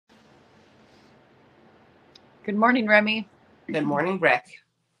Good morning, Remy. Good morning, Breck.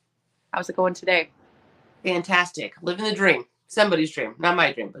 How's it going today? Fantastic. Living the dream. Somebody's dream. Not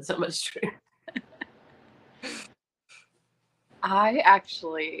my dream, but somebody's dream. I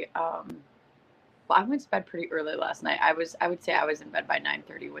actually, well, I went to bed pretty early last night. I would say I was in bed by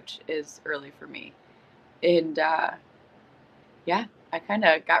 9:30, which is early for me. And yeah, I kind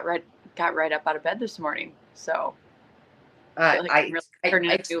of got right up out of bed this morning. So I I feel like I'm I really I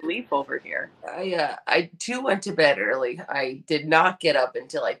turning I, a new leaf over here. I too went to bed early. I did not get up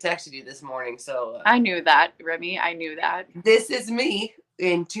until I texted you this morning. So I knew that, Remy. I knew that. this is me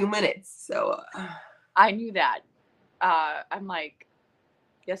in 2 minutes. So I knew that. I'm like,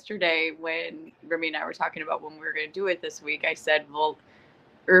 yesterday when Remy and I were talking about when we were going to do it this week, I said, well,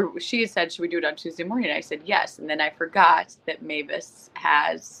 or she said, should we do it on Tuesday morning? I said, yes. And then I forgot that Mavis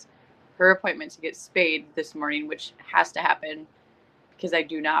has her appointment to get spayed this morning, which has to happen because I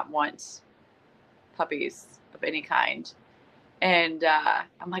do not want puppies of any kind. And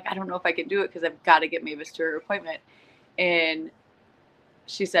I'm like, I don't know if I can do it because I've got to get Mavis to her appointment. And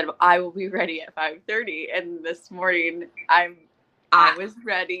she said, well, I will be ready at 5:30. And this morning I I was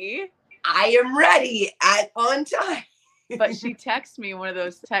ready. I am ready at on time. But she texted me one of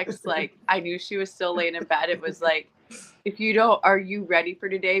those texts like I knew she was still laying in bed. It was like, if you don't, are you ready for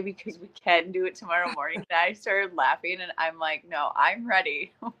today? Because we can do it tomorrow morning. And I started laughing and I'm like, no, I'm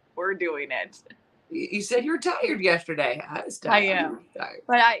ready. We're doing it. You said you were tired yesterday. I was I tired. am. Tired.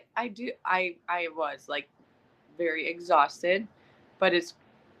 But I was like very exhausted. But it's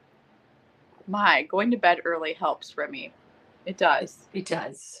going to bed early helps for me. It does. It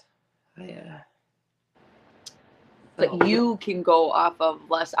does. But you can go off of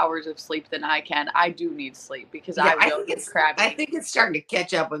less hours of sleep than I can. I do need sleep because Yeah, I will get crabby. I think it's starting to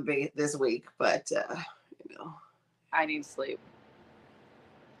catch up with me this week, but you know. I need sleep.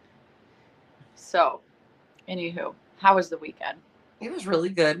 So, anywho, how was the weekend? It was really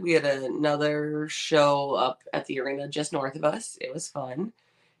good. We had another show up at the arena just north of us. It was fun.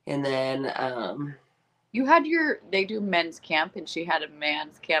 And then You had they do men's camp and she had a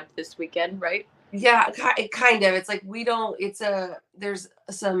man's camp this weekend, right? yeah, kind of. It's like we don't there's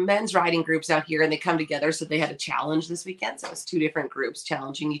some men's riding groups out here and they come together, so they had a challenge this weekend. So it was two different groups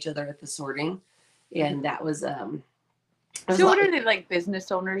challenging each other at the sorting. And that was it was a So, lot. what are they like,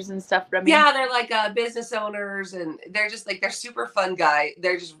 business owners and stuff, Remy? Yeah, they're like business owners, and they're just like they're super fun guy.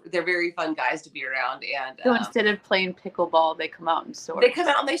 They're very fun guys to be around, and So, instead of playing pickleball, they come out and they sort. come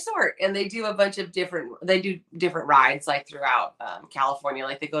out and they sort, and they do a bunch of they do different rides like throughout California.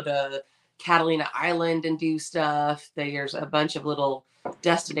 Like they go to Catalina Island and do stuff. There's a bunch of little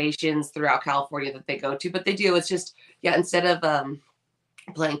destinations throughout California that they go to, but they do. It's just yeah, instead of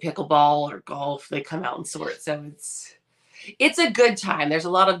playing pickleball or golf, they come out and sort. So it's a good time. There's a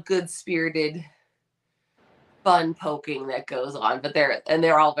lot of good spirited fun poking that goes on, but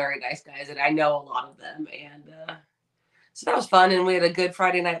they're all very nice guys, and I know a lot of them, and so that was fun. And we had a good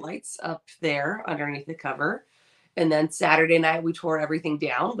Friday night lights up there underneath the cover, and then Saturday night we tore everything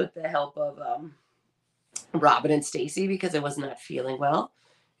down with the help of Robin and Stacy because I was not feeling well,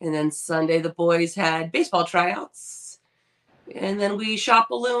 and then Sunday the boys had baseball tryouts, and then we shot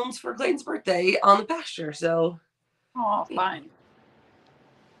balloons for Clayton's birthday on the pasture. So Oh, fine.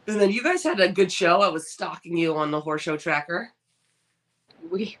 and then you guys had a good show. I was stalking you on the horse show tracker.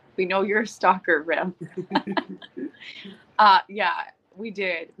 We know you're a stalker, Rim. Yeah, we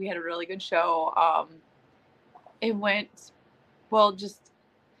did. We had a really good show. It went well. Just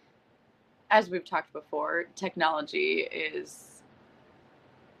as we've talked before, technology is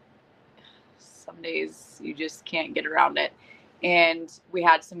some days you just can't get around it. And we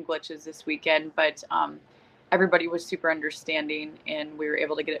had some glitches this weekend, but everybody was super understanding and we were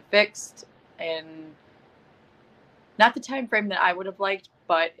able to get it fixed. And not the time frame that I would have liked,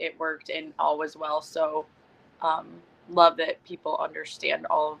 but it worked and all was well. So um, love that people understand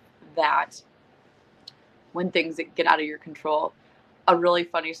all of that when things get out of your control. A really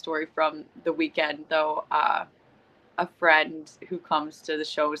funny story from the weekend, though. A friend who comes to the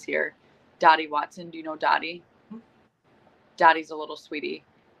shows here, Dottie Watson. Do you know Dottie? Dottie's a little sweetie.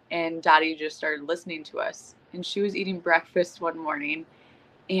 And Dottie just started listening to us. And she was eating breakfast one morning.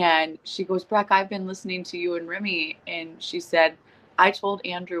 And she goes, Breck, I've been listening to you and Remy. And she said, I told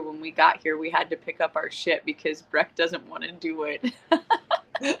Andrew when we got here we had to pick up our shit because Breck doesn't want to do it.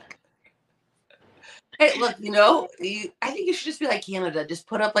 Hey, look, I think you should just be like Canada. Just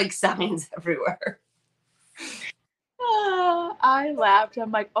put up like signs everywhere. I laughed.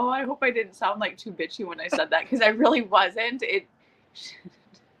 I'm like, oh, I hope I didn't sound like too bitchy when I said that because I really wasn't. It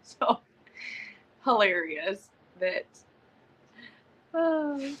so hilarious that.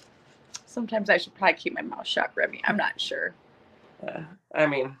 Sometimes I should probably keep my mouth shut, Remy. I'm not sure. I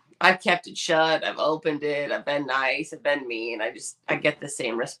mean, I've kept it shut. I've opened it. I've been nice. I've been mean. I get the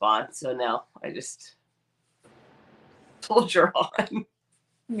same response. So no, I just soldier on.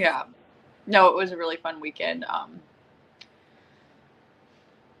 Yeah. No, it was a really fun weekend.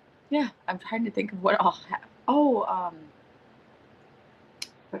 Yeah, I'm trying to think of what I'll have. Oh,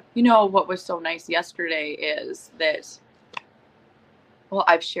 you know what was so nice yesterday is that, well,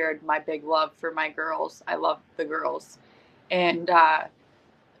 I've shared my big love for my girls. I love the girls. And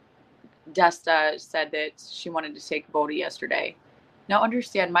Desta said that she wanted to take Bodhi yesterday. Now,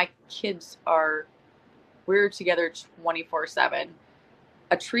 understand, my kids we're together 24/7.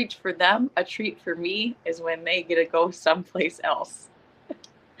 A treat for them, a treat for me is when they get to go someplace else.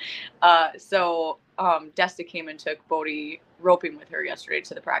 Desta came and took Bodhi roping with her yesterday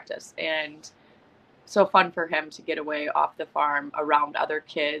to the practice. And so fun for him to get away off the farm around other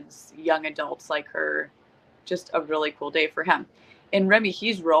kids, young adults like her. Just a really cool day for him. And Remy,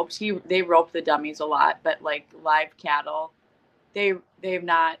 he's roped. They rope the dummies a lot, but like live cattle, they've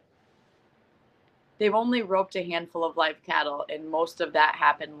not. They've only roped a handful of live cattle, and most of that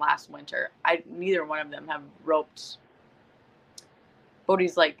happened last winter. Neither one of them have roped.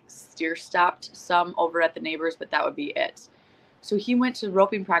 Bodhi's like steer stopped some over at the neighbors, but that would be it. So he went to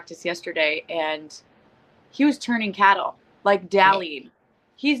roping practice yesterday, and he was turning cattle, like dallying.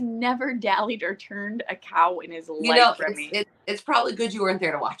 He's never dallied or turned a cow in his life, Remy. It's probably good you weren't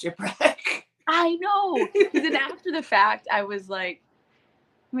there to watch it, Breck. I know. Because then after the fact, I was like,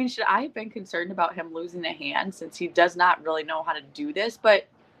 I mean, should I have been concerned about him losing a hand since he does not really know how to do this? But,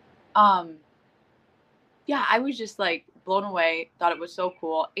 yeah, I was just like blown away. Thought it was so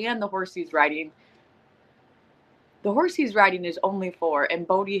cool. And the horse he's riding. The horse he's riding is only 4, and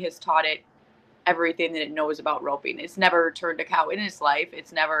Bodhi has taught it everything that it knows about roping. It's never turned a cow in its life.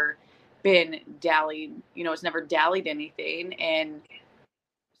 It's never been dallied. It's never dallied anything. And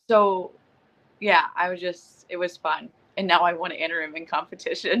so, yeah, it was fun. And now I want to enter him in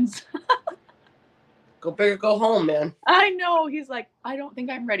competitions. Go big or go home, man. I know. He's like, I don't think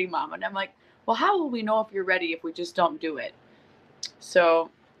I'm ready, Mom. And I'm like, well, how will we know if you're ready if we just don't do it?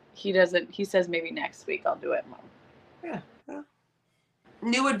 So he says maybe next week I'll do it, Mom. Yeah.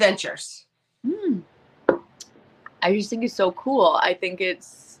 New adventures. I just think it's so cool. I think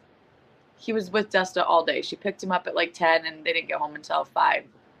he was with Desta all day. She picked him up at like 10 and they didn't get home until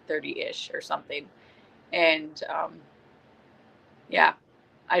 5:30-ish or something. And, yeah,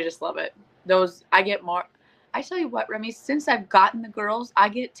 I just love it. I get more. I tell you what, Remy, since I've gotten the girls, I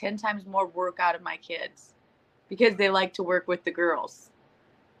get 10 times more work out of my kids because they like to work with the girls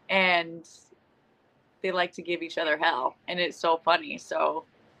and they like to give each other hell. And it's so funny. So,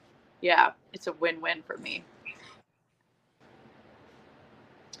 yeah, it's a win-win for me.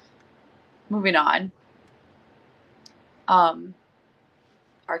 Moving on.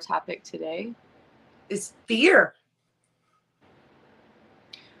 Our topic today is fear.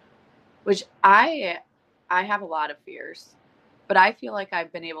 Which I have a lot of fears, but I feel like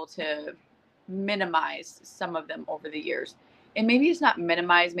I've been able to minimize some of them over the years. And maybe it's not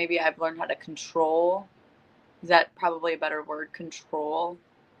minimize, maybe I've learned how to control. Is that probably a better word? Control?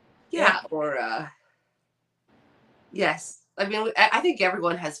 Yeah. Or, yes. I mean, I think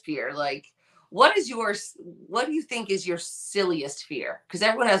everyone has fear. Like, what do you think is your silliest fear? Because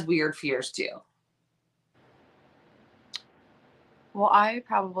everyone has weird fears too. Well, I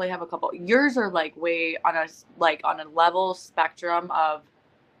probably have a couple. Yours are like way on a level spectrum of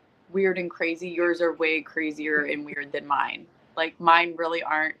weird and crazy. Yours are way crazier and weird than mine. Like mine really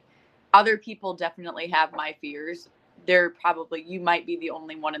aren't. Other people definitely have my fears. You might be the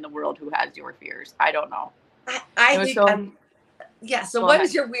only one in the world who has your fears. I don't know. I think yeah. So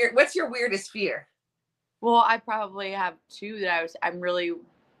what's your weirdest fear? Well, I probably have 2 that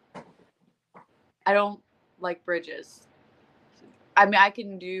I don't like bridges. I mean, I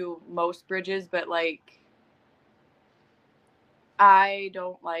can do most bridges, but like, I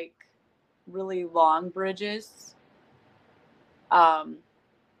don't like really long bridges. I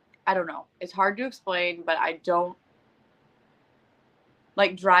don't know. It's hard to explain, but I don't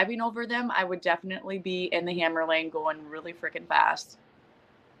like driving over them. I would definitely be in the hammer lane going really freaking fast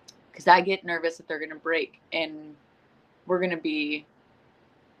because I get nervous that they're going to break and they're going to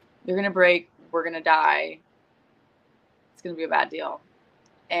break. We're going to die. It's going to be a bad deal.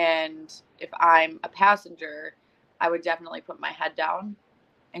 And if I'm a passenger, I would definitely put my head down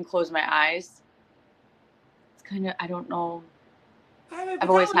and close my eyes. It's kind of, I don't know. I've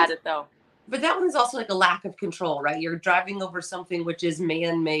always had it though. But that one is also like a lack of control, right? You're driving over something which is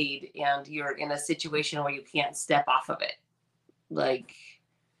man-made and you're in a situation where you can't step off of it. Like,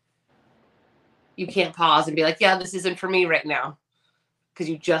 you can't pause and be like, yeah, this isn't for me right now. Because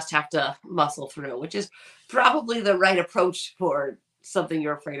you just have to muscle through, which is probably the right approach for something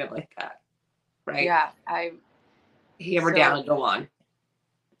you're afraid of like that. Right? Yeah, Hammer down so and go on.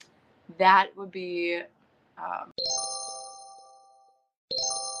 that would be um,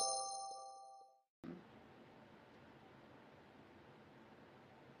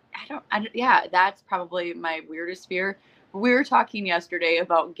 yeah, that's probably my weirdest fear. We were talking yesterday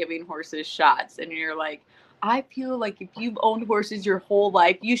about giving horses shots, and you're like, I feel like if you've owned horses your whole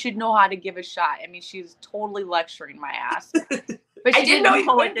life, you should know how to give a shot. I mean, she's totally lecturing my ass, but I she didn't didn't know you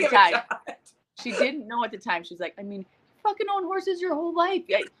know at couldn't the give a time. shot. She didn't know at the time. She's like, I mean, you fucking owned horses your whole life.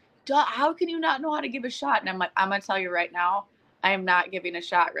 How can you not know how to give a shot? And I'm like, I'm going to tell you right now, I am not giving a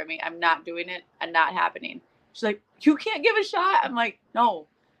shot, Remy. I'm not doing it. And not happening. She's like, you can't give a shot? I'm like, no.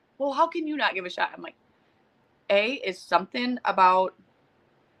 Well, how can you not give a shot? I'm like, is something about,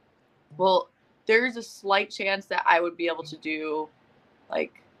 well, there's a slight chance that I would be able to do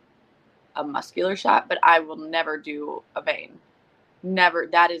like a muscular shot, but I will never do a vein. Never.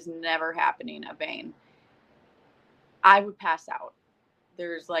 That is never happening, a vein. I would pass out.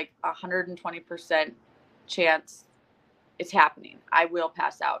 There's like 120% chance it's happening. I will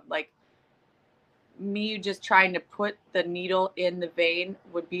pass out. Like, me just trying to put the needle in the vein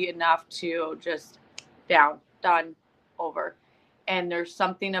would be enough to just down, done, over. And there's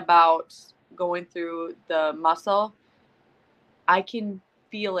something about going through the muscle. I can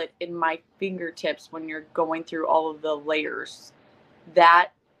feel it in my fingertips when you're going through all of the layers. That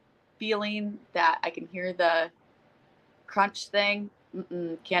feeling, that I can hear the crunch thing,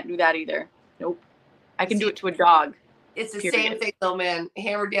 can't do that either. Nope. I can do it to a dog. It's the period. same thing though, man.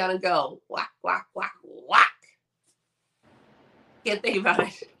 Hammer down and go. Whack, whack, whack, whack. Can't think about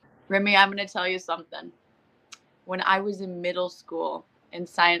it. Remy, I'm going to tell you something. When I was in middle school in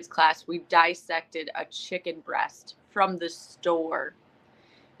science class, we dissected a chicken breast from the store.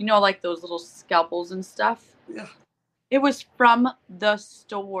 You know, like those little scalpels and stuff? Yeah. It was from the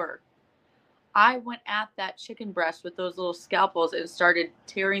store. I went at that chicken breast with those little scalpels and started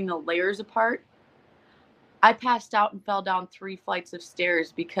tearing the layers apart. I passed out and fell down 3 flights of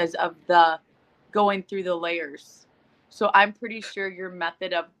stairs because of the going through the layers. So I'm pretty sure your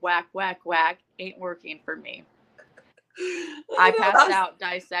method of whack, whack, whack ain't working for me. I passed out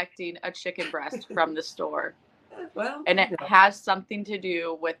dissecting a chicken breast from the store. Well, and it has something to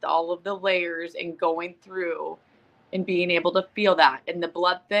do with all of the layers and going through and being able to feel that. And the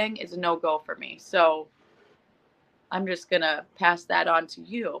blood thing is a no-go for me. So I'm just going to pass that on to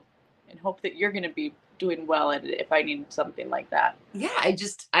you and hope that you're going to be doing well at it if I need something like that. Yeah,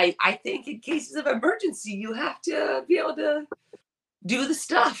 I think in cases of emergency, you have to be able to do the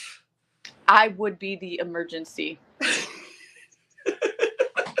stuff. I would be the emergency.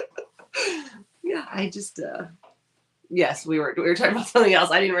 Yeah, I just yes, we were talking about something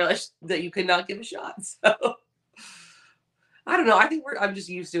else. I didn't realize that you could not give a shot. So I don't know. I think I'm just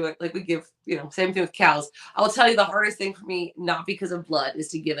used to it. Like we give, same thing with cows. I will tell you the hardest thing for me, not because of blood, is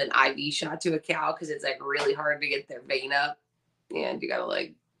to give an IV shot to a cow because it's like really hard to get their vein up, and you gotta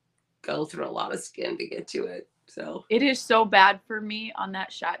like go through a lot of skin to get to it. So it is so bad for me on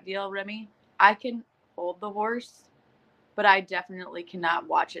that shot deal, Remy. I can hold the horse, but I definitely cannot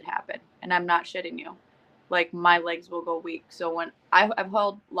watch it happen. And I'm not shitting you. Like, my legs will go weak. So when I've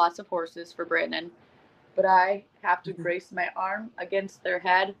held lots of horses for Brandon, but I have to brace my arm against their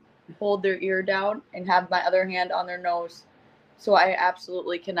head, hold their ear down, and have my other hand on their nose. So I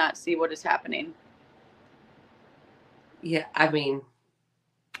absolutely cannot see what is happening. yeah, I mean,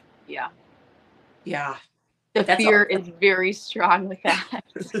 yeah. The fear is very strong with that.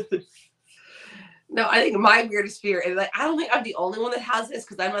 No, I think my weirdest fear, and like I don't think I'm the only one that has this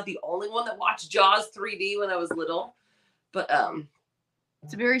because I'm not the only one that watched Jaws 3D when I was little. But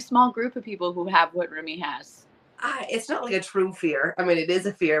it's a very small group of people who have what Remy has. It's not like a true fear. I mean, it is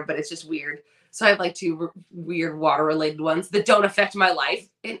a fear, but it's just weird. So I have like 2 weird water-related ones that don't affect my life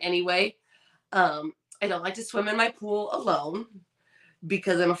in any way. I don't like to swim in my pool alone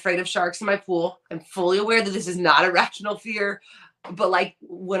because I'm afraid of sharks in my pool. I'm fully aware that this is not a rational fear. But like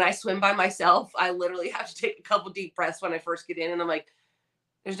when I swim by myself, I literally have to take a couple deep breaths when I first get in, and I'm like,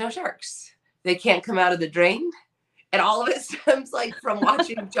 there's no sharks. They can't come out of the drain. And all of it stems like from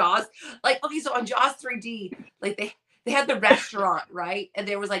watching Jaws. Like, okay, so on Jaws 3D, like they had the restaurant, right? And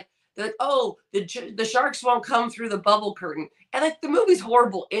there was like, they're like, oh, the sharks won't come through the bubble curtain. And like the movie's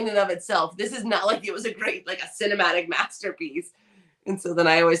horrible in and of itself. This is not like it was a great, like a cinematic masterpiece. And so then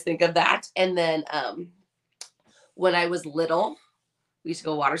I always think of that. And then when I was little, we used to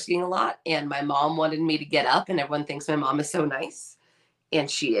go water skiing a lot, and my mom wanted me to get up, and everyone thinks my mom is so nice, and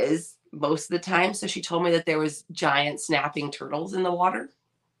she is. most of the time. So she told me that there was giant snapping turtles in the water.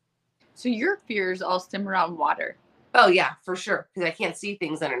 So your fears all stem around water. Oh yeah, for sure, because I can't see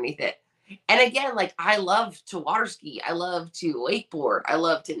things underneath it. And again, like I love to water ski, I love to wakeboard, I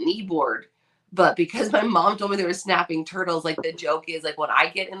love to kneeboard. But because my mom told me there were snapping turtles, like the joke is like when I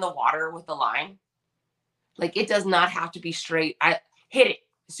get in the water with the line, like it does not have to be straight. I hit it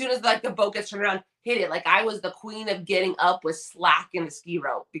as soon as like the boat gets turned around. Hit it like I was the queen of getting up with slack in the ski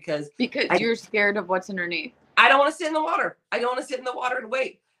rope because Because I you're scared of what's underneath. I don't want to sit in the water. I don't want to sit in the water and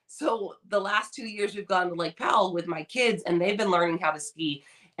wait. So the last 2 years we've gone to Lake Powell with my kids and they've been learning how to ski.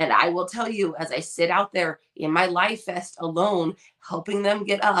 And I will tell you, as I sit out there in my life vest alone, helping them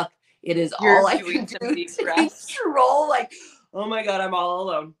get up, it is You're all I doing can some do deep to breaths. control. Like, oh my God, I'm all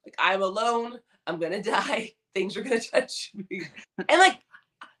alone. Like, I'm alone. I'm going to die. Things are going to touch me. And like,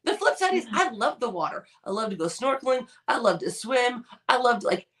 the flip side is I love the water. I love to go snorkeling. I love to swim. I love to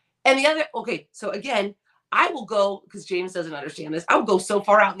like, and the other, okay, so again, I will go, because James doesn't understand this, I will go so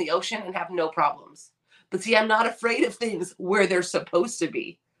far out in the ocean and have no problems. But see, I'm not afraid of things where they're supposed to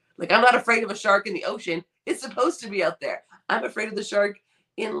be. Like, I'm not afraid of a shark in the ocean. It's supposed to be out there. I'm afraid of the shark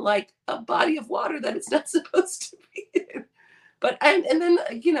in like a body of water that it's not supposed to be in. But and then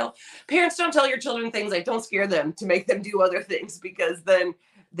parents don't tell your children things like don't scare them to make them do other things because then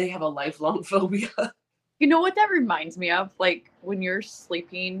they have a lifelong phobia. You know what that reminds me of? Like when you're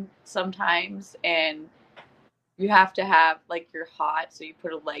sleeping sometimes and you have to have like you're hot, so you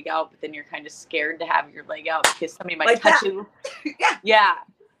put a leg out, but then you're kind of scared to have your leg out because somebody might Like touch that. you. Yeah. Yeah,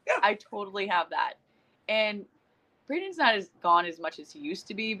 Yeah. I totally have that. And Braden's not as gone as much as he used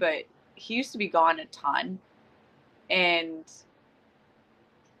to be, but he used to be gone a ton. And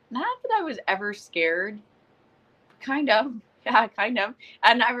not that I was ever scared, kind of. Yeah, kind of.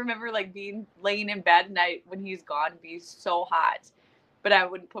 And I remember like being laying in bed and when he's gone, be so hot. But I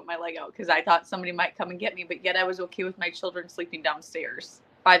wouldn't put my leg out because I thought somebody might come and get me. But yet I was okay with my children sleeping downstairs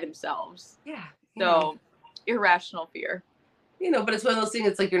by themselves. Yeah. So irrational fear. But it's one of those things.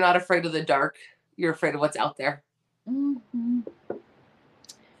 It's like you're not afraid of the dark. You're afraid of what's out there. Mm-hmm.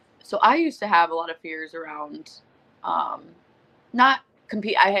 So I used to have a lot of fears around, not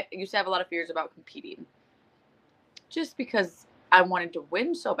compete. Used to have a lot of fears about competing, just because I wanted to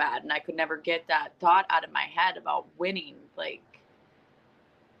win so bad, and I could never get that thought out of my head about winning. Like,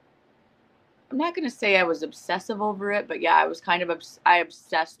 I'm not gonna say I was obsessive over it, but yeah, I was kind of I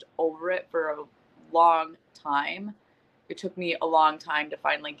obsessed over it for a long time. It took me a long time to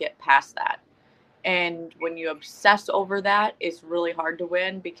finally get past that. And when you obsess over that, it's really hard to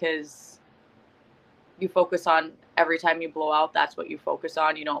win because you focus on every time you blow out, that's what you focus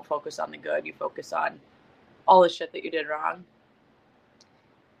on. You don't focus on the good. You focus on all the shit that you did wrong.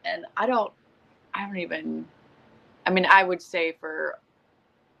 And I don't even, I mean, I would say for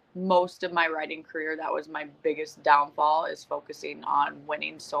most of my writing career, that was my biggest downfall is focusing on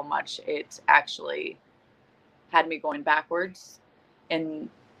winning so much. It actually had me going backwards. And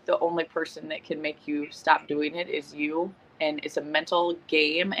the only person that can make you stop doing it is you. And it's a mental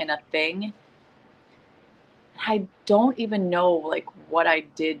game and a thing. I don't even know like what I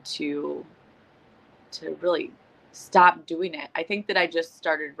did to really stop doing it. I think that I just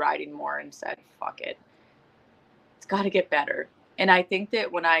started writing more and said, fuck it. It's got to get better. And I think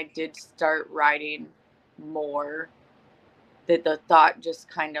that when I did start writing more, that the thought just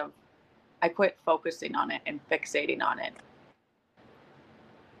kind of, I quit focusing on it and fixating on it.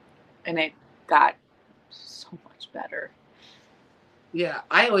 And it got so much better. Yeah,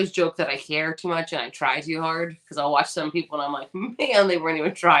 I always joke that I care too much and I try too hard because I'll watch some people and I'm like, man, they weren't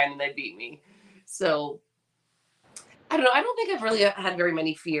even trying and they beat me. So I don't know. I don't think I've really had very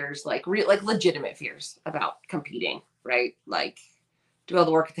many fears, like like legitimate fears about competing, right? Like, do all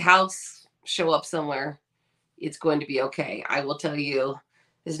the work at the house, show up somewhere, it's going to be okay. I will tell you,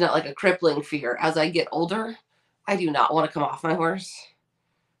 it's not like a crippling fear. As I get older, I do not want to come off my horse.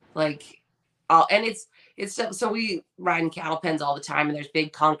 Like, and it's so we ride in cattle pens all the time, and there's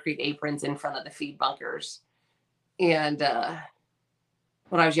big concrete aprons in front of the feed bunkers. And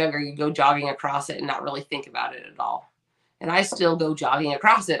when I was younger, you go jogging across it and not really think about it at all. And I still go jogging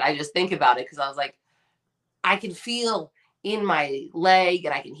across it. I just think about it because I was like, I can feel in my leg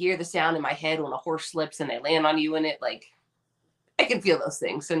and I can hear the sound in my head when a horse slips and they land on you in it. Like I can feel those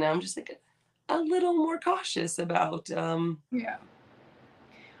things. So now I'm just like a little more cautious about Yeah.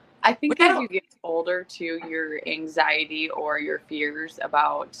 I think I as don't you get older too, your anxiety or your fears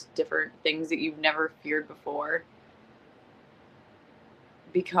about different things that you've never feared before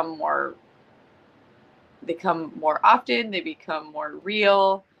become more often, they become more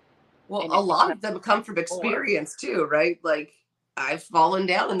real, well, and a it lot becomes of them come from more. experience too, right? Like I've fallen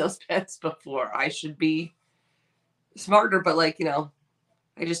down in those pits before. I should be smarter, but like,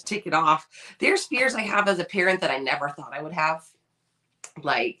 I just take it off. There's fears I have as a parent that I never thought I would have.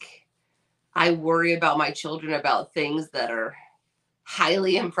 Like, I worry about my children about things that are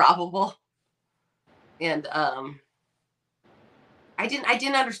highly improbable. And I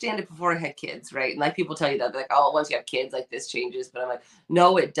didn't understand it before I had kids, right? And like people tell you that, like, oh, once you have kids, like this changes. But I'm like,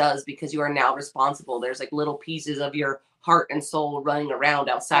 no, it does, because you are now responsible. There's like little pieces of your heart and soul running around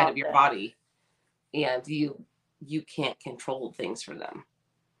outside of your body, and you can't control things for them.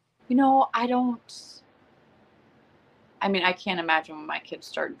 I don't. I mean, I can't imagine when my kids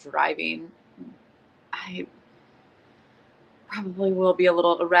start driving. I probably will be a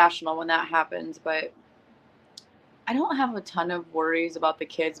little irrational when that happens, but I don't have a ton of worries about the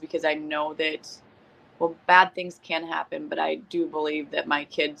kids because I know that, well, bad things can happen, but I do believe that my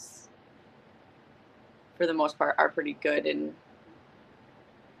kids, for the most part, are pretty good and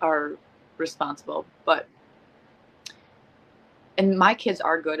are responsible. And my kids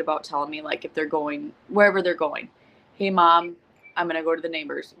are good about telling me, like, if they're going wherever they're going, hey, mom, I'm going to go to the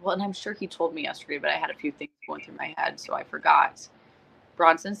neighbors. Well, and I'm sure he told me yesterday, but I had a few things going through my head, so I forgot.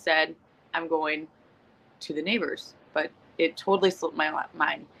 Bronson said, I'm going to the neighbors, but it totally slipped my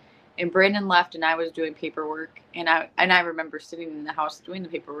mind. And Brandon left, and I was doing paperwork, and I remember sitting in the house doing the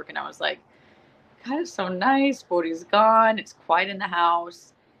paperwork, and I was like, God, it's so nice. Bodie's gone. It's quiet in the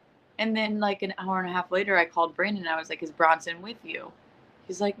house. And then like an hour and a half later, I called Brandon, and I was like, is Bronson with you?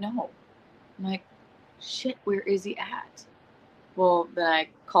 He's like, no. I'm like, shit, where is he at? Well, then I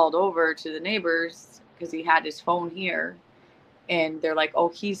called over to the neighbors because he had his phone here, and they're like, oh,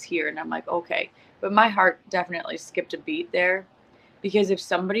 he's here. And I'm like, okay. But my heart definitely skipped a beat there, because if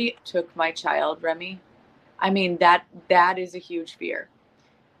somebody took my child, Remy, I mean, that is a huge fear.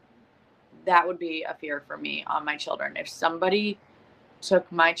 That would be a fear for me on my children. If somebody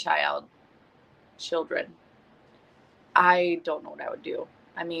took my children, I don't know what I would do.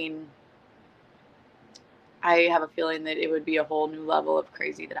 I mean, I have a feeling that it would be a whole new level of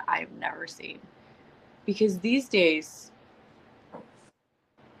crazy that I've never seen. Because these days,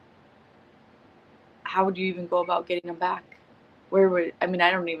 how would you even go about getting them back? I mean,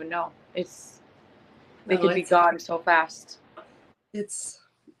 I don't even know. They could be gone so fast. It's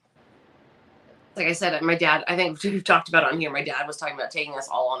like I said, my dad, I think we've talked about it on here. My dad was talking about taking us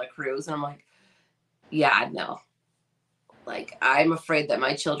all on a cruise. And I'm like, yeah, no. Like, I'm afraid that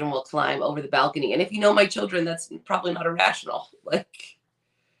my children will climb over the balcony. And if you know my children, that's probably not irrational. Like,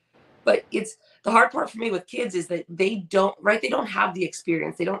 but it's the hard part for me with kids is that they don't have the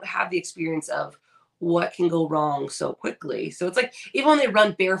experience. They don't have the experience of what can go wrong so quickly. So it's like, even when they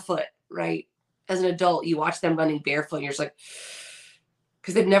run barefoot, right? As an adult, you watch them running barefoot and you're just like,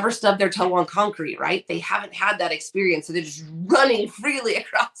 because they've never stubbed their toe on concrete, right? They haven't had that experience. So they're just running freely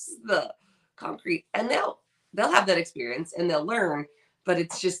across the concrete, and they'll have that experience and they'll learn, but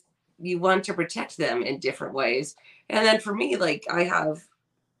it's just, you want to protect them in different ways. And then for me, like,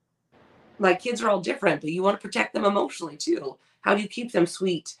 my kids are all different, but you want to protect them emotionally too. How do you keep them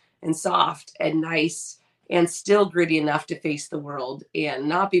sweet and soft and nice and still gritty enough to face the world and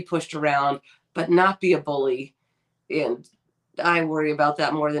not be pushed around, but not be a bully? And I worry about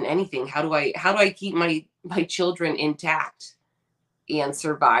that more than anything. How do I keep my children intact and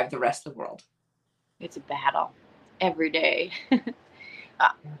survive the rest of the world? It's a battle every day.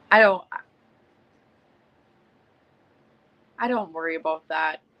 I don't worry about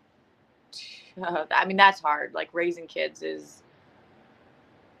that. I mean, that's hard. Like, raising kids is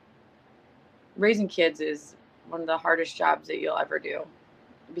one of the hardest jobs that you'll ever do,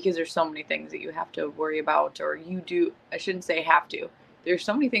 because there's so many things that you have to worry about, or you do. I shouldn't say have to. There's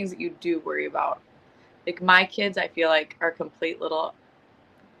so many things that you do worry about. Like, my kids, I feel like, are complete little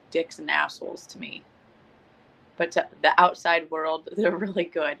dicks and assholes to me. But to the outside world, they're really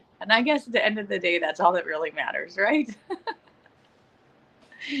good. And I guess at the end of the day, that's all that really matters, right?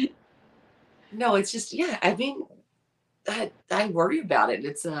 No, it's just, yeah. I mean, I worry about it.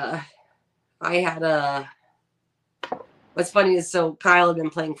 It's I had a. What's funny is, so Kyle had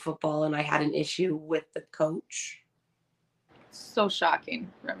been playing football, and I had an issue with the coach. So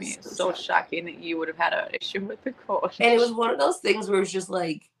shocking, Remy. It's so shocking that you would have had an issue with the coach. And it was one of those things where it was just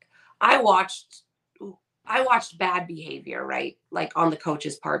like, I watched bad behavior, right? Like, on the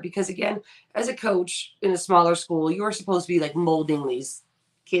coach's part, because again, as a coach in a smaller school, you're supposed to be like molding these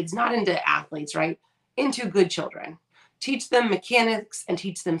kids, not into athletes, right? Into good children. Teach them mechanics and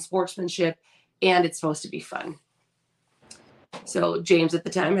teach them sportsmanship, and it's supposed to be fun. So James at the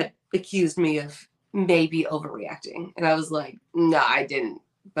time had accused me of maybe overreacting. And I was like, no, I didn't,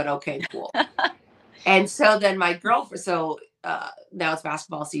 but okay, cool. And so then my girlfriend, so now it's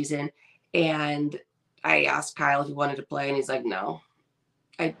basketball season, and I asked Kyle if he wanted to play, and he's like, no,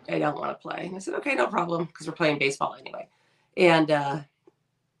 I don't want to play. And I said, okay, no problem, because we're playing baseball anyway. And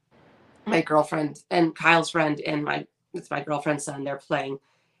my girlfriend and Kyle's friend and it's my girlfriend's son, they're playing,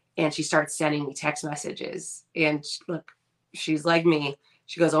 and she starts sending me text messages. And look, she's like me.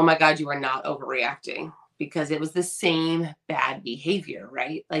 She goes, oh my God, you are not overreacting, because it was the same bad behavior,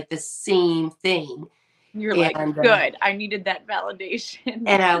 right? Like the same thing. You're like, And good. I needed that validation.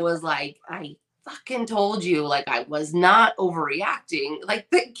 and I was like, I fucking told you, like, I was not overreacting. Like,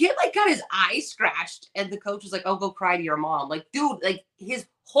 the kid, like, got his eye scratched, and the coach was like, oh, go cry to your mom. Like, dude, like, his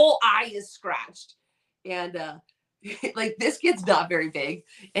whole eye is scratched. And, like, this kid's not very big.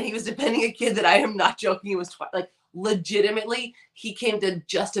 And he was defending a kid that I am not joking. He was, like, legitimately, he came to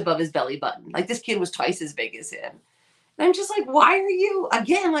just above his belly button. Like, this kid was twice as big as him. And I'm just like, why are you,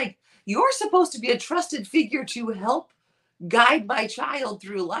 again, like, you're supposed to be a trusted figure to help guide my child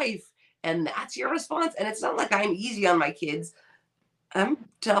through life, and that's your response. And it's not like I'm easy on my kids. I'm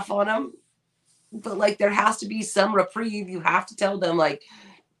tough on them, but like there has to be some reprieve. You have to tell them, like,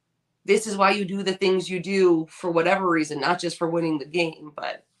 this is why you do the things you do for whatever reason, not just for winning the game.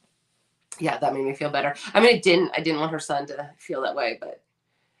 But yeah, that made me feel better. I mean, I didn't want her son to feel that way, but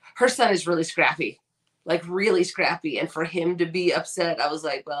her son is really scrappy, like really scrappy. And for him to be upset, I was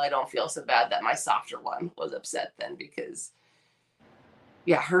like, well, I don't feel so bad that my softer one was upset then, because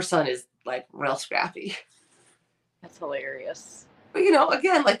yeah, her son is like real scrappy. That's hilarious. But you know,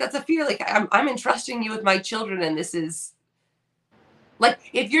 again, like that's a fear. Like I'm entrusting you with my children, and this is like,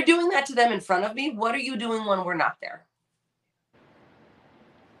 if you're doing that to them in front of me, what are you doing when we're not there?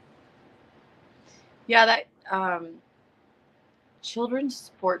 Yeah, that children's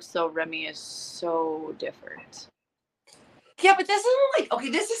sports though, Remy, is so different. Yeah, but this isn't like, okay,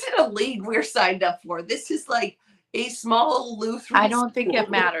 this isn't a league we're signed up for. This is like a small Lutheran I don't think school.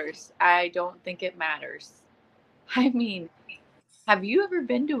 it matters. I don't think it matters. I mean, have you ever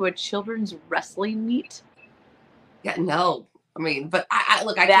been to a children's wrestling meet? Yeah, no. I mean, but I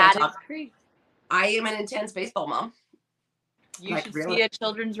look, I can't That is talk. crazy. I am an intense baseball mom. You Like should really. see a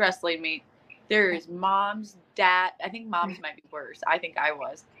children's wrestling meet. There's moms, dad. I think moms might be worse. I think I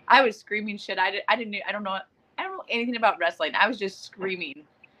was. I was screaming shit. I don't know. I don't know anything about wrestling. I was just screaming,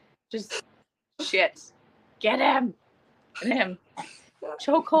 just shit. Get him, get him.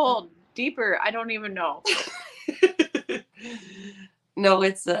 Chokehold, deeper. I don't even know. No,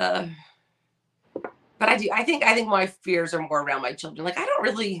 it's but I think my fears are more around my children. Like I don't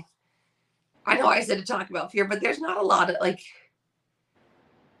really, I know I said to talk about fear, but there's not a lot of like,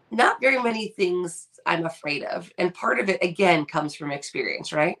 not very many things I'm afraid of. And part of it again comes from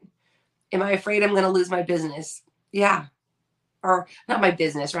experience, right? Am I afraid I'm going to lose my business? Yeah. Or not my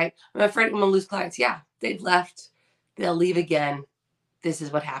business, right? I'm afraid I'm going to lose clients. Yeah. They've left. They'll leave again. This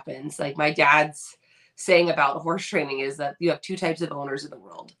is what happens. Like my dad's saying about horse training is that you have two types of owners in the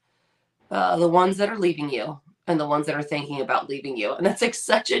world. The ones that are leaving you and the ones that are thinking about leaving you. And that's like it's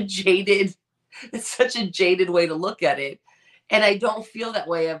such a jaded way to look at it. And I don't feel that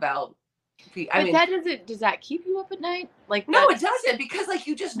way about, I mean, that doesn't. Does that keep you up at night? Like no, it doesn't, because like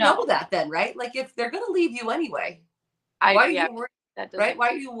you just know no. that then, right? Like if they're going to leave you anyway, why are Yeah, you worried, that right? doesn't. Why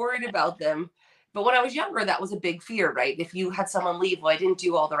are you worried about them? But when I was younger, that was a big fear, right? If you had someone leave, well, I didn't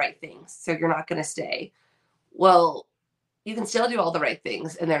do all the right things, so you're not going to stay. Well, you can still do all the right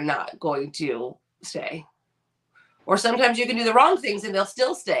things and they're not going to stay. Or sometimes you can do the wrong things and they'll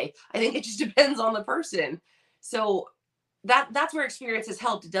still stay. I think it just depends on the person. So that's where experience has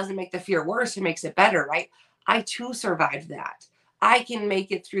helped. It doesn't make the fear worse, it makes it better, right? I too survived that. I can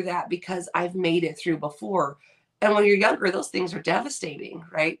make it through that because I've made it through before. And when you're younger, those things are devastating,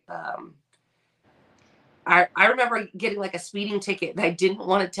 right? I remember getting like a speeding ticket and I didn't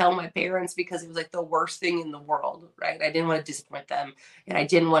want to tell my parents because it was like the worst thing in the world, right? I didn't want to disappoint them and I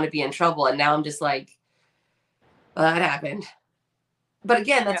didn't want to be in trouble. And now I'm just like, well, that happened. But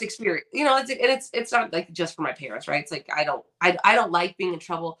again, that's experience. You know, it's not like just for my parents, right? It's like I don't like being in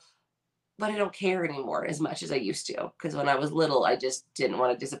trouble, but I don't care anymore as much as I used to. Because when I was little, I just didn't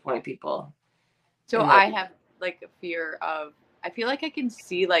want to disappoint people. So And I have like a fear of. I feel like I can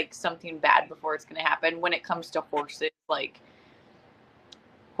see like something bad before it's going to happen when it comes to horses, like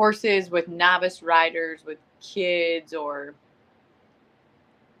horses with novice riders, with kids or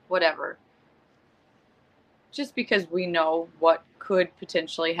whatever. Just because we know what could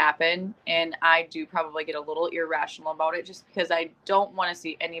potentially happen. And I do probably get a little irrational about it just because I don't want to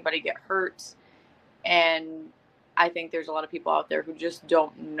see anybody get hurt. And I think there's a lot of people out there who just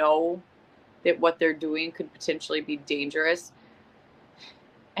don't know that what they're doing could potentially be dangerous.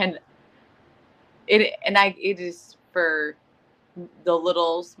 And it is for the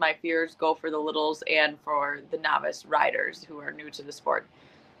littles, my fears go for the littles and for the novice riders who are new to the sport.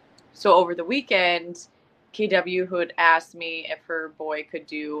 So over the weekend, KW had asked me if her boy could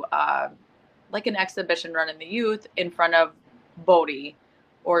do like an exhibition run in the youth in front of Bodie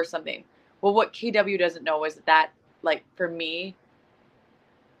or something. Well, what KW doesn't know is that, like, for me,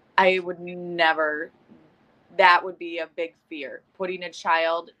 I would never, that would be a big fear. Putting a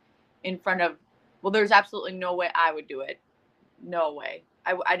child in front of, well, there's absolutely no way I would do it. No way.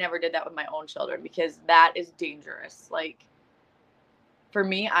 I never did that with my own children because that is dangerous. Like, for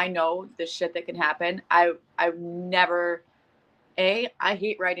me, I know the shit that can happen. I've never, I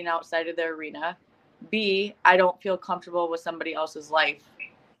hate riding outside of the arena. B, I don't feel comfortable with somebody else's life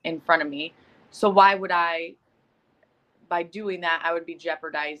in front of me. So why would I, by doing that, I would be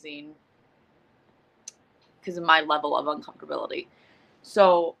jeopardizing because of my level of uncomfortability.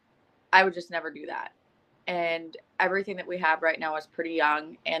 So I would just never do that. And everything that we have right now is pretty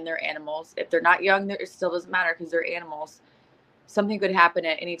young and they're animals. If they're not young, it still doesn't matter because they're animals. Something could happen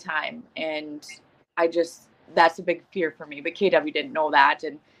at any time. And that's a big fear for me. But KW didn't know that.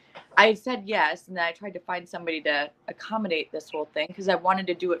 And I said yes. And then I tried to find somebody to accommodate this whole thing because I wanted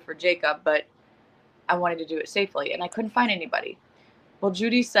to do it for Jacob, but I wanted to do it safely. And I couldn't find anybody. Well,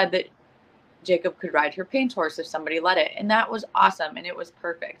 Judy said that Jacob could ride her paint horse if somebody let it. And that was awesome. And it was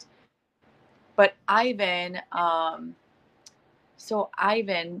perfect. But Ivan,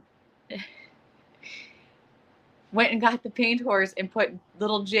 Ivan went and got the paint horse and put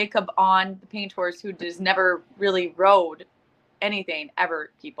little Jacob on the paint horse, who has never really rode anything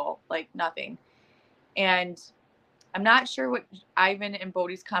ever, people, like nothing. And I'm not sure what Ivan and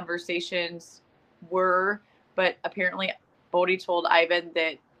Bodie's conversations were, but apparently Bodie told Ivan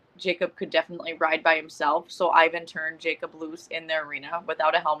that Jacob could definitely ride by himself. So Ivan turned Jacob loose in the arena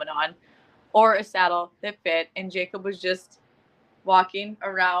without a helmet on or a saddle that fit. And Jacob was just walking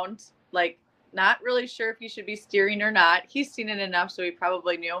around, like, not really sure if he should be steering or not. He's seen it enough, so he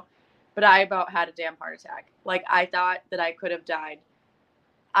probably knew. But I about had a damn heart attack. Like, I thought that I could have died.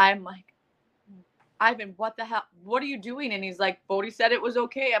 I'm like, Ivan, what the hell? What are you doing? And he's like, Bodie said it was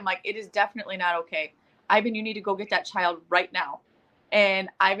okay. I'm like, it is definitely not okay. Ivan, you need to go get that child right now. And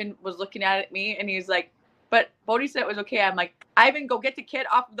Ivan was looking at me, and he's like, but Bodie said it was okay. I'm like, Ivan, go get the kid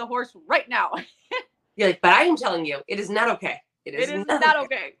off of the horse right now. You're like, but I am telling you, it is not okay. It is not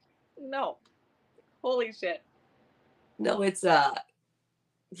okay. No. Holy shit. No, it's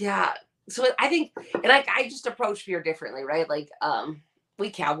yeah. So I think, and like, I just approach fear differently, right? Like, we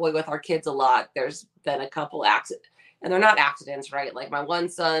cowboy with our kids a lot. There's been a couple accidents, and they're not accidents, right? Like, my one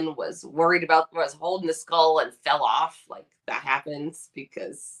son was holding the skull and fell off. Like, that happens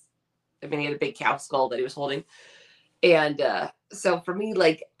because, I mean, he had a big cow skull that he was holding. And so for me,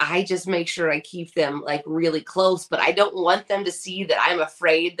 like, I just make sure I keep them like really close, but I don't want them to see that I'm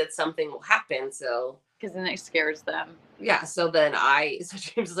afraid that something will happen. So, because then it scares them. Yeah. So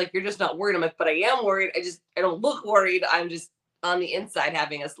James is like, you're just not worried. I'm like, but I am worried. I don't look worried. I'm just on the inside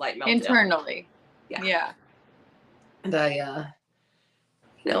having a slight meltdown. Internally. Yeah. And and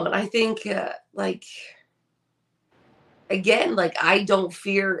I think like, again, like, I don't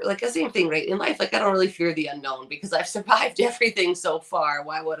fear, like, the same thing, right? In life, like, I don't really fear the unknown because I've survived everything so far.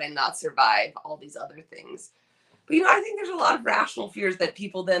 Why would I not survive all these other things? But, I think there's a lot of rational fears that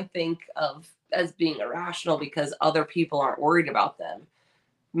people then think of as being irrational because other people aren't worried about them.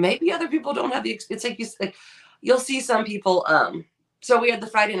 Maybe other people don't have it's like you'll see some people, so we had the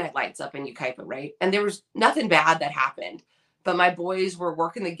Friday night lights up in Ukaipa, right? And there was nothing bad that happened, but my boys were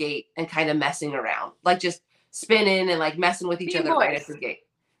working the gate and kind of messing around, like just spinning and like messing with each other right at the gate.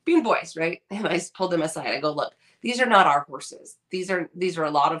 Being boys, right? And I pulled them aside. I go, look, these are not our horses. These are a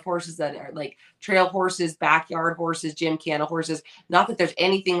lot of horses that are like trail horses, backyard horses, gymkhana horses. Not that there's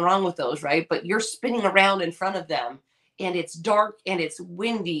anything wrong with those, right? But you're spinning around in front of them and it's dark and it's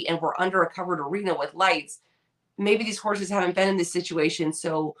windy and we're under a covered arena with lights. Maybe these horses haven't been in this situation.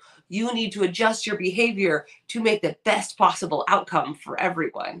 So you need to adjust your behavior to make the best possible outcome for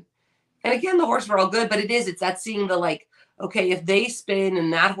everyone. And again, the horse were all good, but it's that seeing the, like, okay, if they spin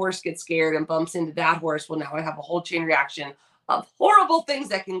and that horse gets scared and bumps into that horse, well, now I have a whole chain reaction of horrible things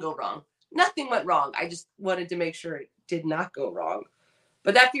that can go wrong. Nothing went wrong. I just wanted to make sure it did not go wrong.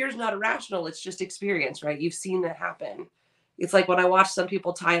 But that fear is not irrational. It's just experience, right? You've seen that happen. It's like when I watch some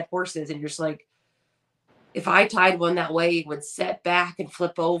people tie up horses and you're just like, if I tied one that way, it would set back and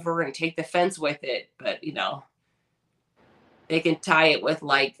flip over and take the fence with it. But, they can tie it with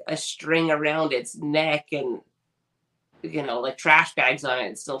like a string around its neck and, like trash bags on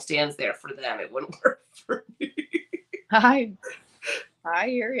it. It still stands there for them. It wouldn't work for me. I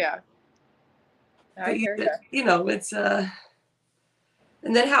hear you. I hear you. It's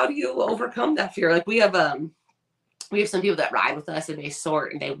And then how do you overcome that fear? Like we have some people that ride with us and they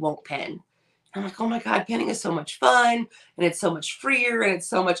sort and they won't pen. I'm like, oh my God, penning is so much fun and it's so much freer and it's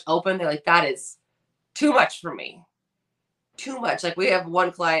so much open. They're like, that is too much for me. Too much. Like we have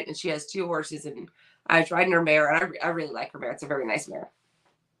one client and she has 2 horses and I was riding her mare and I really like her mare. It's a very nice mare.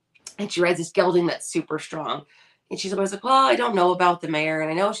 And she rides this gelding that's super strong. And she's always like, well, I don't know about the mare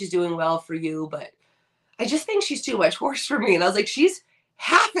and I know she's doing well for you, but I just think she's too much horse for me. And I was like, she's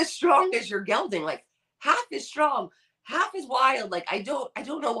half as strong as your gelding, like half as strong, half as wild. Like I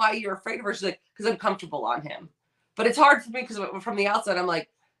don't know why you're afraid of her. She's like, because I'm comfortable on him. But it's hard for me because from the outside, I'm like,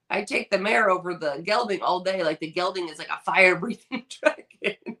 I take the mare over the gelding all day. Like the gelding is like a fire breathing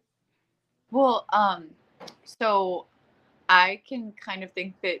dragon. Well, so I can kind of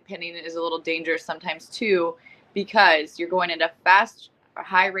think that penning is a little dangerous sometimes too, because you're going at a fast,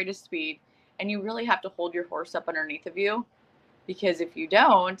 high rate of speed, and you really have to hold your horse up underneath of you. Because if you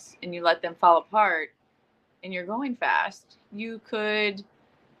don't and you let them fall apart and you're going fast, you could.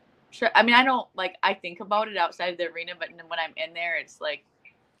 I mean, I don't like. I think about it outside of the arena, but when I'm in there, it's like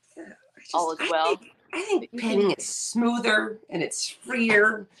all is well. I think But you penning can. is smoother and it's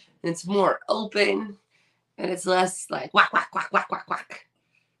freer and it's more open and it's less like whack, whack, whack, whack, whack, whack.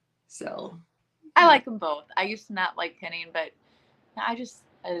 So I like them both. I used to not like penning, but I just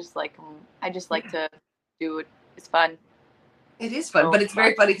like them. I just like to do it. It's fun. it is fun, So but it's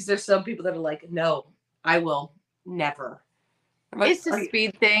very funny because there's some people that are like, no, I will never. I'm like, it's a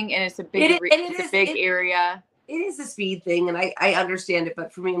speed thing, and it's a big it's a big area. it is a speed thing, and I understand it,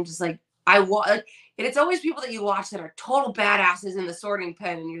 but for me, I'm just like, I want, and it's always people that you watch that are total badasses in the sorting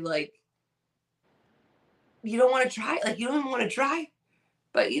pen, and you're like, you don't want to try, like you don't even want to try,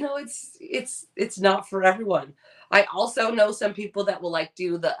 but you know, it's not for everyone. I also know some people that will like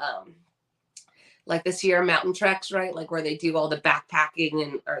do the like the Sierra Mountain treks, right? Like where they do all the backpacking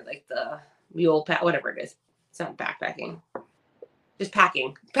and or like the mule pack, whatever it is. It's not backpacking, just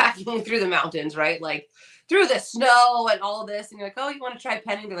packing through the mountains, right? Like through the snow and all this. And you're like, oh, you want to try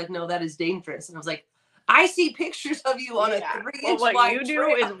penning? They're like, no, that is dangerous. And I was like, I see pictures of you on a 3-inch what wide you do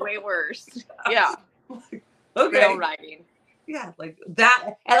trail. is way worse. Yeah. Okay. Trail riding. Yeah, like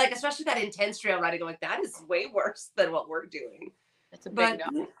that, and like especially that intense trail riding. I'm like, that is way worse than what we're doing. That's a big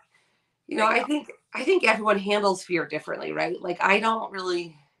But no. you know, I think everyone handles fear differently, right? Like I don't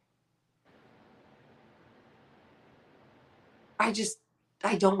really, I just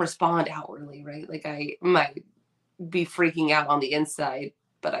I don't respond outwardly, right? Like I might be freaking out on the inside,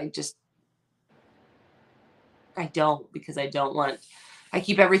 but I don't because I don't want. I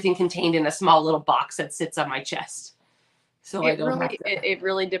keep everything contained in a small little box that sits on my chest, so I don't have to. It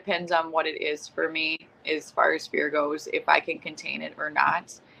really depends on what it is for me as far as fear goes, if I can contain it or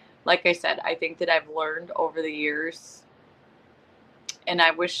not. Like I said, I think that I've learned over the years, and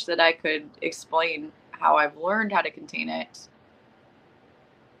I wish that I could explain how I've learned how to contain it,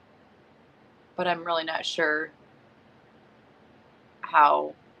 but I'm really not sure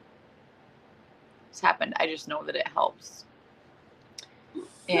how it's happened. I just know that it helps. No,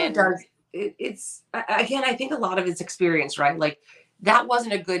 it And does. It's again, I think a lot of it's experience, right? Like that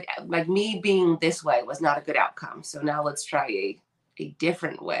wasn't a good, like me being this way was not a good outcome. So now let's try a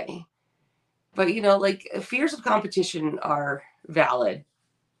different way. But you know, like fears of competition are valid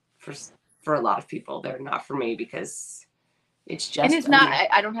for for a lot of people. They're not for me because it's and just, it's not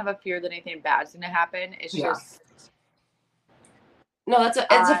I don't have a fear that anything bad's gonna happen. It's yeah. just No,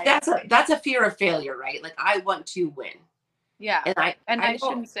 I that's a fear of failure, right? Like I want to win. yeah. And And I I don't,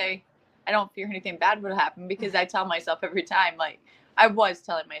 shouldn't say I don't fear anything bad would happen, because I tell myself every time, like I was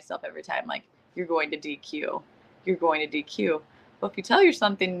telling myself every time, like, you're going to DQ. You're going to DQ. But if you tell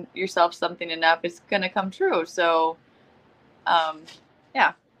yourself something enough, it's gonna come true. So um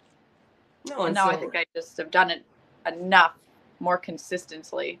yeah. no, And and now I so think I just have done it enough, more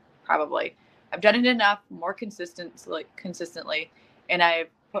consistently, probably. I've done it enough, more consistently, and I've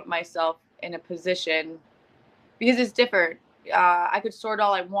put myself in a position, because it's different. I could sort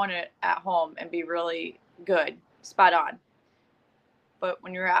all I wanted at home and be really good, spot on. But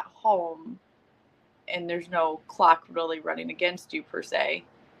when you're at home and there's no clock really running against you per se,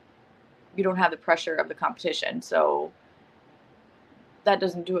 you don't have the pressure of the competition. So that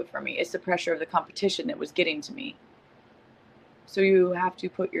doesn't do it for me. It's the pressure of the competition that was getting to me. So you have to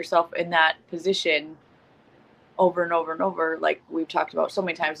put yourself in that position over and over and over, like we've talked about so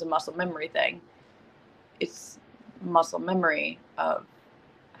many times, the muscle memory thing. It's muscle memory of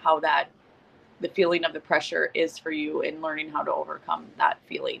how that the feeling of the pressure is for you, and learning how to overcome that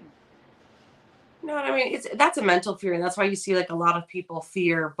feeling. no, I mean it's that's a mental fear, and that's why you see like a lot of people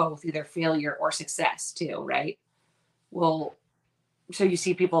fear both either failure or success too, right? Well, So you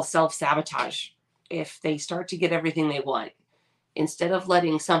see people self-sabotage. If they start to get everything they want, instead of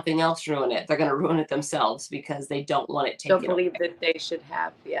letting something else ruin it, they're going to ruin it themselves because they don't want it Don't taken believe away. that they should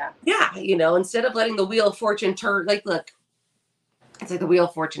have. Yeah. Yeah, instead of letting the wheel of fortune turn, like, look, it's like the wheel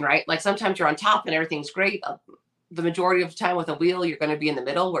of fortune, right? Like sometimes you're on top and everything's great. The majority of the time with a wheel, you're going to be in the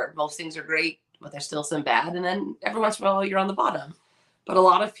middle where most things are great, but there's still some bad. And then every once in a while, you're on the bottom. But a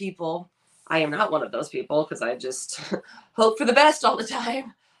lot of people, I am not one of those people because I just hope for the best all the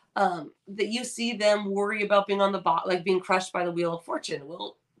time. That you see them worry about being on the bottom, like being crushed by the wheel of fortune.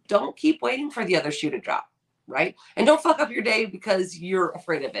 Well, don't keep waiting for the other shoe to drop, right? And don't fuck up your day because you're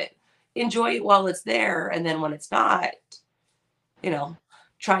afraid of it. Enjoy it while it's there. And then when it's not, you know,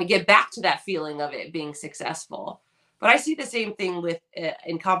 try to get back to that feeling of it being successful. But I see the same thing with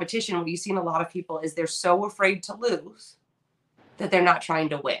in competition. What you see in a lot of people is they're so afraid to lose that they're not trying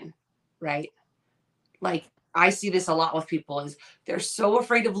to win, right? Like I see this a lot with people is they're so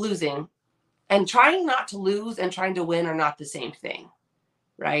afraid of losing, and trying not to lose and trying to win are not the same thing,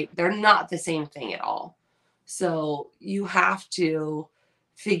 right? They're not the same thing at all. So you have to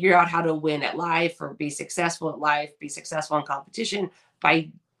figure out how to win at life or be successful at life, be successful in competition by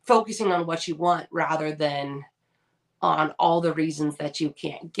focusing on what you want rather than on all the reasons that you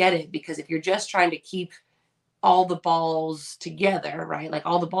can't get it. Because if you're just trying to keep all the balls together, right? Like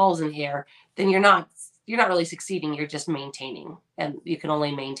all the balls in the air, then you're not really succeeding. You're just maintaining, and you can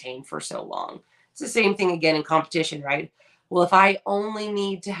only maintain for so long. It's the same thing again in competition, right? Well, if I only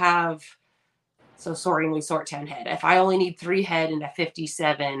need to have so sorting, we sort 10 head. If I only need 3 head and a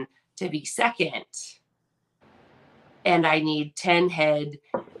 57 to be second, and I need 10 head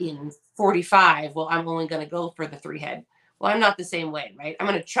in 45, well, I'm only going to go for the 3 head. Well, I'm not the same way, right? I'm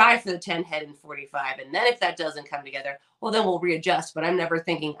going to try for the 10 head in 45. And then if that doesn't come together, well, then we'll readjust. But I'm never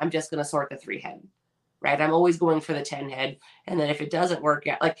thinking I'm just going to sort the 3 head, right? I'm always going for the 10 head. And then if it doesn't work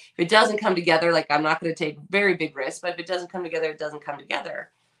out, like if it doesn't come together, like I'm not going to take very big risks. But if it doesn't come together, it doesn't come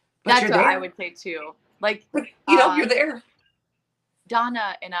together. But That's you're what I there. would say too. Like, You're there.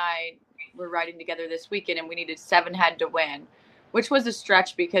 Donna and I were riding together this weekend, and we needed 7 head to win, which was a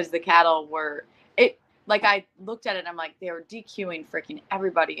stretch because the cattle were it. Like I looked at it, and I'm like, they were DQing freaking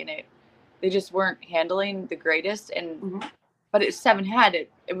everybody in it. They just weren't handling the greatest, and Mm-hmm. but it's 7 head.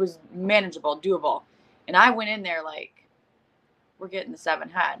 It was manageable, doable, and I went in there like, we're getting the 7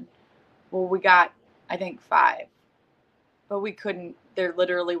 head. Well, we got I think 5, but we couldn't. There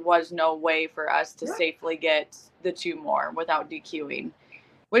literally was no way for us to Yeah. safely get the 2 more without DQing,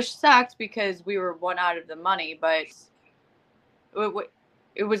 which sucked because we were 1 out of the money, but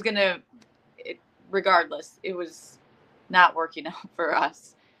it was gonna. Regardless, it was not working out for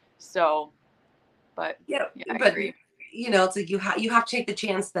us. So, but Yeah, yeah, I but agree. it's like you have to take the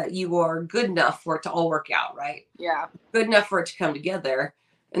chance that you are good enough for it to all work out, right? Yeah, Good enough for it to come together.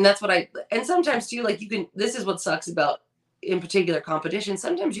 And that's what and sometimes too, like this is what sucks about in particular competition.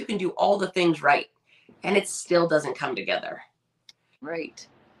 Sometimes you can do all the things right and it still doesn't come together. right.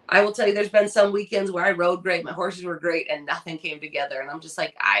 I will tell you, there's been some weekends where I rode great, my horses were great, and nothing came together. And I'm just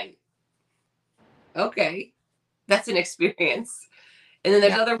like, okay, that's an experience. And then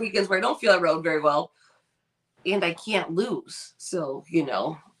there's Yeah. other weekends where I don't feel I rode very well and I can't lose. So,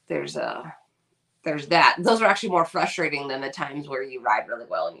 there's there's that. Those are actually more frustrating than the times where you ride really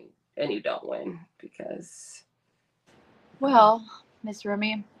well and you don't win because Well, Miss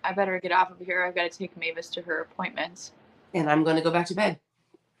Remy, I better get off of here. I've got to take Mavis to her appointment. and I'm going to go back to bed.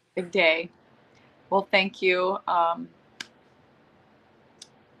 Big day. Well, thank you. I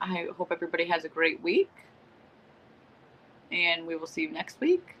hope everybody has a great week, and we will see you next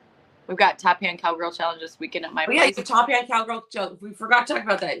week. We've got Top Hand Cowgirl Challenge this weekend at my Oh yeah, you place. have Top Hand Cowgirl Challenge. We forgot to talk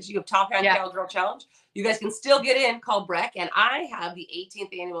about that. You have Top Hand Cowgirl Challenge. You guys can still get in. Call Breck, and I have the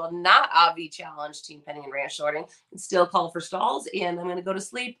 18th annual Not Obvi Challenge, Team Penny and Ranch Sorting, and still call for stalls. And I'm going to go to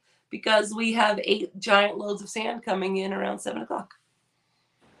sleep because we have 8 giant loads of sand coming in around 7:00.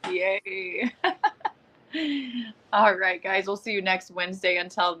 Yay. All right, guys. We'll see you next Wednesday.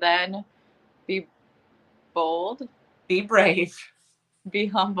 Until then, be bold, be brave, be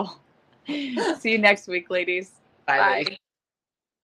humble. See you next week, ladies. Bye. Ladies.